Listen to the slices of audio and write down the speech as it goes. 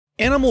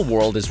Animal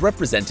world is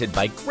represented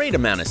by great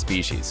amount of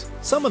species.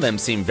 Some of them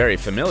seem very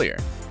familiar,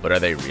 but are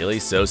they really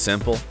so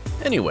simple?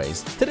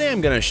 Anyways, today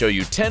I'm going to show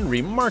you 10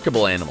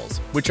 remarkable animals,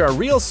 which are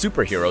real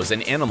superheroes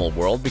in animal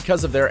world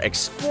because of their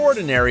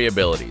extraordinary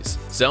abilities.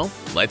 So,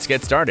 let's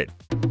get started.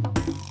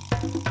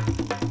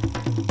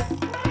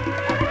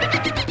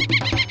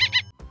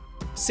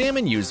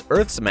 Salmon use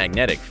Earth's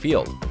magnetic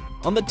field.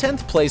 On the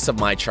 10th place of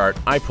my chart,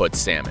 I put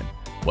salmon.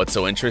 What's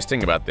so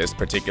interesting about this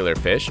particular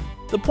fish?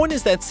 The point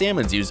is that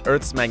salmons use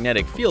Earth's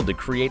magnetic field to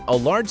create a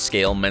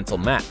large-scale mental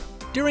map.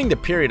 During the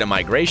period of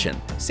migration,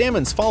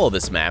 salmons follow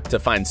this map to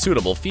find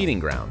suitable feeding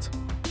grounds.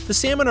 The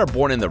salmon are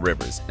born in the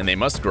rivers, and they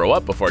must grow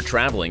up before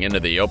traveling into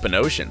the open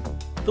ocean.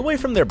 The way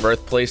from their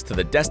birthplace to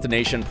the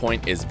destination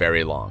point is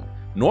very long.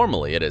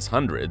 Normally, it is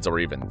hundreds or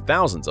even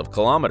thousands of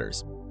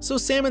kilometers. So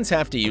salmons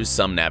have to use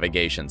some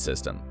navigation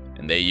system,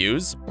 and they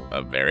use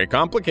a very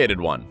complicated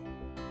one.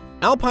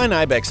 Alpine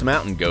ibex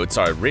mountain goats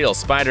are real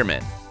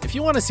Spider-Men. If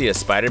you want to see a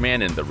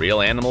Spider-Man in the real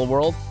animal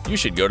world, you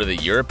should go to the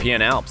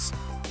European Alps.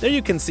 There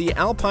you can see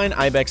alpine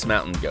ibex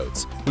mountain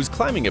goats, whose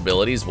climbing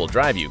abilities will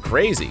drive you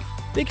crazy.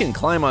 They can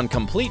climb on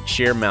complete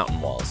sheer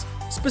mountain walls.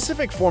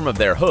 Specific form of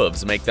their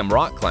hooves make them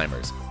rock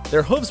climbers.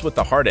 Their hooves with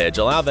the hard edge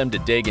allow them to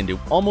dig into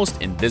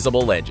almost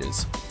invisible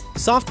ledges.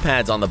 Soft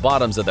pads on the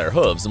bottoms of their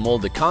hooves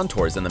mold the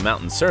contours in the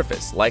mountain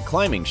surface, like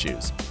climbing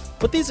shoes.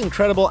 But these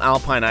incredible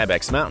alpine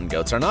ibex mountain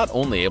goats are not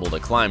only able to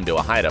climb to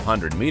a height of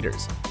 100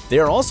 meters, they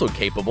are also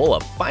capable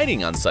of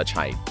fighting on such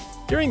height.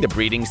 During the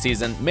breeding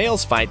season,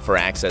 males fight for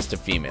access to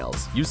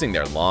females, using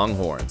their long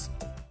horns.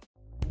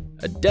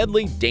 A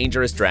deadly,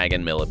 dangerous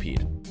dragon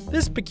millipede.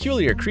 This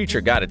peculiar creature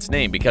got its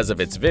name because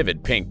of its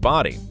vivid pink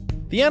body.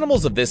 The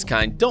animals of this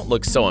kind don't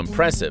look so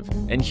impressive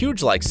and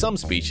huge like some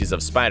species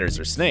of spiders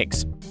or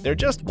snakes. They're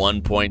just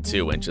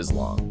 1.2 inches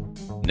long.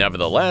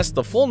 Nevertheless,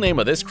 the full name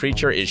of this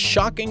creature is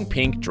shocking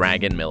pink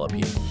dragon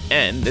millipede,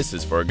 and this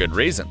is for a good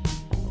reason.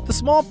 The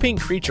small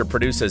pink creature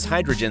produces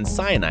hydrogen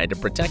cyanide to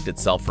protect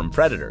itself from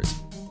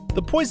predators.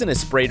 The poison is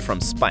sprayed from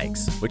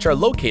spikes, which are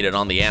located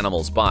on the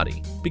animal's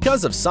body.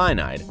 Because of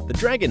cyanide, the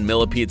dragon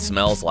millipede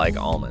smells like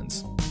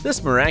almonds.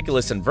 This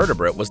miraculous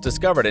invertebrate was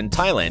discovered in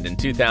Thailand in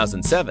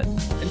 2007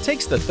 and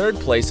takes the 3rd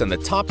place in the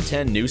top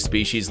 10 new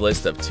species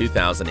list of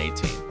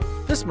 2018.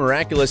 This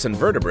miraculous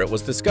invertebrate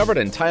was discovered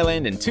in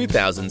Thailand in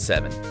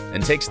 2007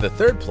 and takes the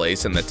 3rd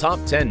place in the top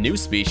 10 new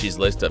species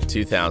list of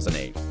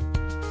 2008.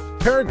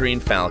 Peregrine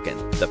falcon,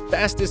 the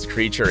fastest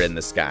creature in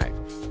the sky.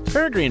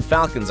 Peregrine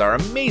falcons are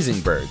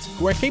amazing birds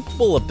who are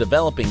capable of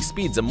developing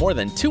speeds of more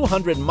than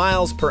 200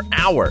 miles per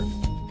hour.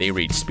 They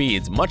reach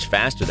speeds much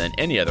faster than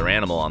any other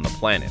animal on the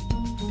planet.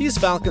 These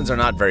falcons are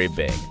not very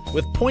big,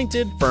 with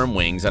pointed, firm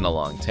wings and a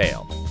long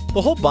tail.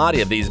 The whole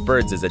body of these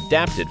birds is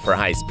adapted for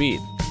high speed.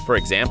 For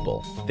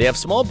example, they have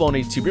small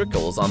bony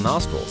tubercles on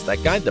nostrils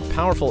that guide the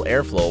powerful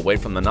airflow away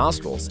from the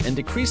nostrils and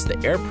decrease the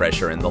air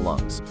pressure in the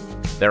lungs.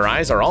 Their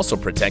eyes are also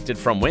protected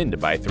from wind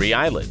by 3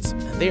 eyelids,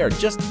 and they are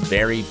just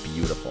very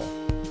beautiful.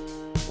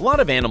 A lot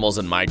of animals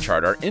in my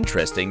chart are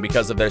interesting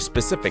because of their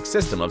specific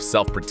system of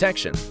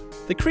self-protection.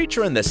 The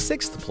creature in the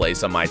 6th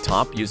place on my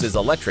top uses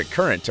electric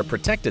current to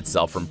protect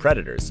itself from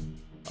predators.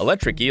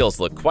 Electric eels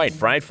look quite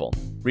frightful,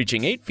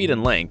 reaching 8 feet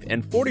in length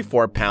and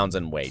 44 pounds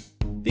in weight.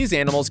 These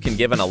animals can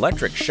give an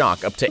electric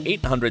shock up to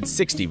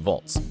 860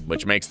 volts,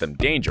 which makes them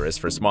dangerous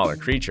for smaller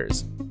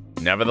creatures.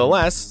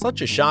 Nevertheless, such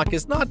a shock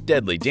is not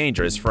deadly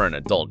dangerous for an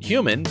adult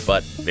human,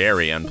 but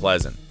very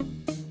unpleasant.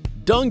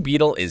 Dung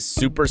beetle is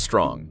super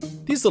strong.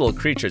 These little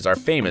creatures are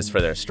famous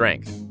for their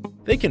strength.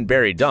 They can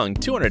bury dung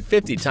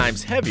 250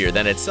 times heavier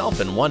than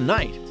itself in one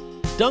night.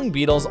 Dung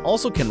beetles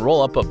also can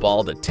roll up a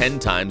ball to 10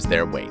 times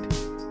their weight.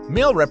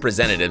 Male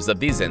representatives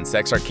of these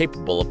insects are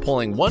capable of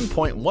pulling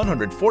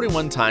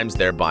 1.141 times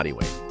their body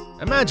weight.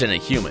 Imagine a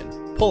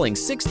human pulling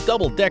 6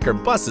 double-decker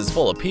buses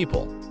full of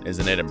people.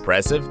 Isn't it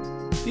impressive?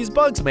 These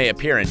bugs may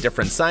appear in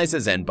different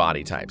sizes and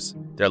body types.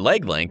 Their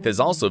leg length is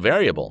also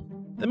variable.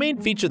 The main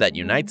feature that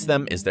unites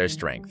them is their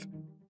strength.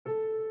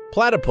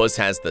 Platypus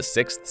has the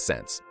 6th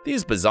sense.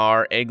 These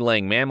bizarre,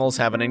 egg-laying mammals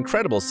have an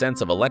incredible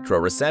sense of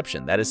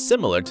electroreception that is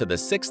similar to the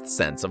 6th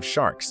sense of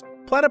sharks.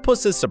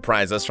 Platypuses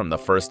surprise us from the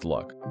first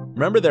look.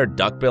 Remember their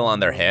duckbill on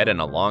their head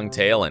and a long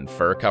tail and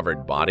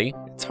fur-covered body?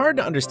 It's hard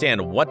to understand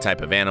what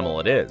type of animal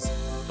it is,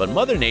 but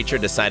Mother Nature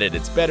decided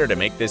it's better to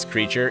make this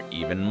creature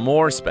even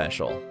more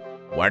special.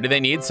 Why do they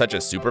need such a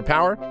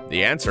superpower?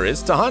 The answer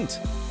is to hunt.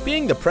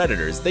 Being the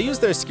predators, they use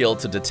their skill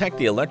to detect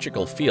the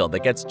electrical field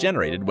that gets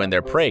generated when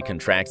their prey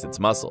contracts its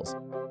muscles.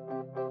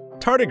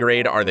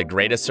 Tardigrade are the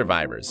greatest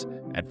survivors.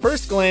 At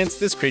first glance,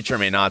 this creature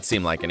may not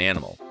seem like an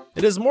animal.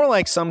 It is more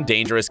like some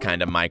dangerous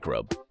kind of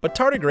microbe, but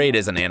tardigrade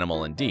is an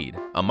animal indeed,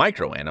 a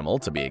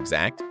microanimal to be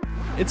exact.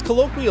 Its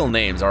colloquial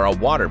names are a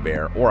water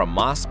bear or a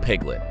moss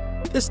piglet.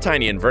 This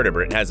tiny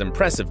invertebrate has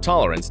impressive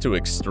tolerance to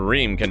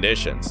extreme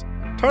conditions.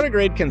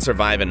 Tardigrade can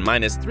survive in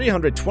minus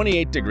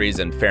 328 degrees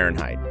in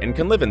Fahrenheit and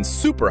can live in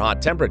super hot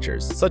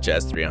temperatures, such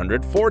as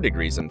 304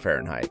 degrees in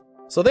Fahrenheit.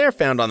 So they are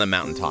found on the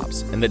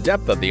mountaintops, in the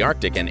depth of the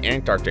Arctic and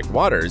Antarctic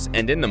waters,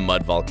 and in the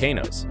mud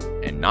volcanoes.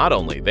 And not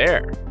only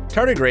there.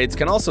 Tardigrades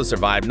can also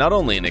survive not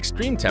only in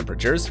extreme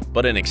temperatures,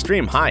 but in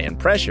extreme high-end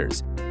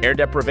pressures, air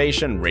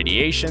deprivation,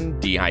 radiation,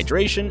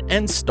 dehydration,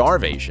 and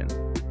starvation.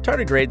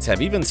 Tardigrades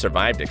have even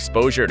survived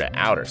exposure to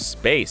outer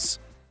space.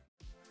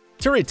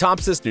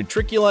 Turritopsis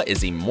nutricula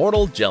is a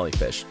mortal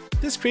jellyfish.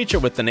 This creature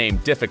with the name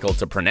difficult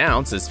to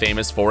pronounce is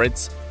famous for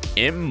its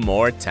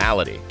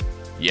immortality.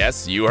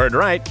 Yes, you heard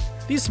right.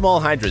 These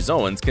small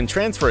hydrozoans can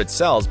transfer its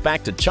cells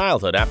back to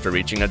childhood after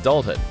reaching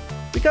adulthood.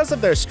 Because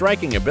of their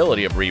striking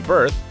ability of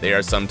rebirth, they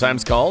are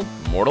sometimes called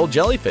mortal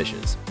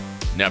jellyfishes.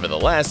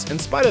 Nevertheless, in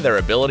spite of their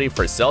ability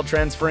for cell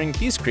transferring,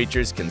 these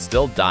creatures can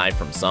still die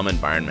from some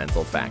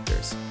environmental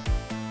factors.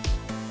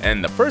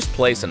 And the first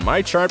place in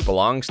my chart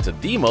belongs to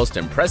the most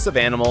impressive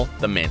animal,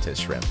 the mantis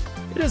shrimp.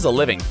 It is a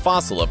living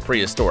fossil of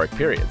prehistoric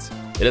periods.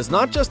 It is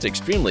not just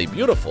extremely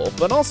beautiful,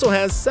 but also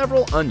has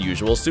several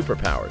unusual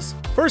superpowers.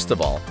 First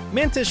of all,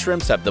 mantis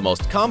shrimps have the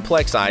most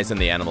complex eyes in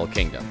the animal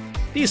kingdom.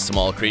 These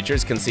small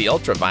creatures can see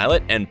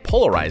ultraviolet and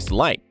polarized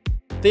light.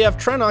 They have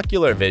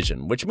trinocular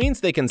vision, which means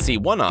they can see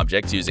one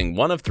object using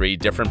one of 3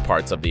 different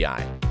parts of the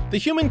eye. The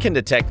human can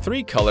detect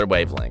 3 color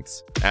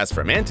wavelengths. As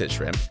for mantis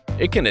shrimp,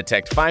 it can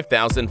detect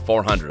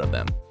 5,400 of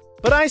them.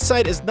 But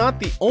eyesight is not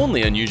the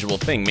only unusual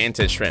thing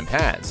mantis shrimp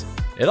has.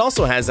 It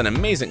also has an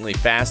amazingly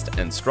fast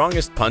and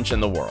strongest punch in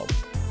the world.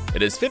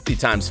 It is 50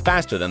 times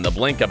faster than the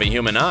blink of a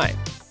human eye.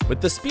 With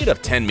the speed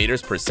of 10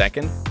 meters per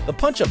second, the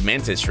punch of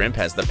mantis shrimp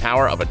has the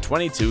power of a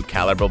 .22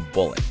 caliber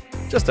bullet.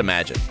 Just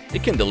imagine,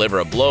 it can deliver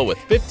a blow with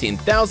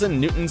 15,000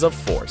 newtons of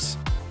force.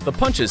 The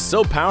punch is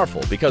so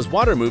powerful because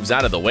water moves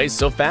out of the way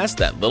so fast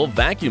that little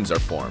vacuums are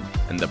formed,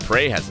 and the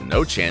prey has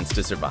no chance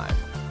to survive.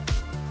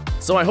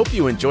 So I hope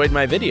you enjoyed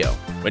my video.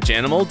 Which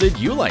animal did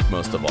you like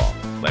most of all?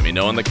 Let me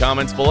know in the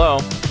comments below.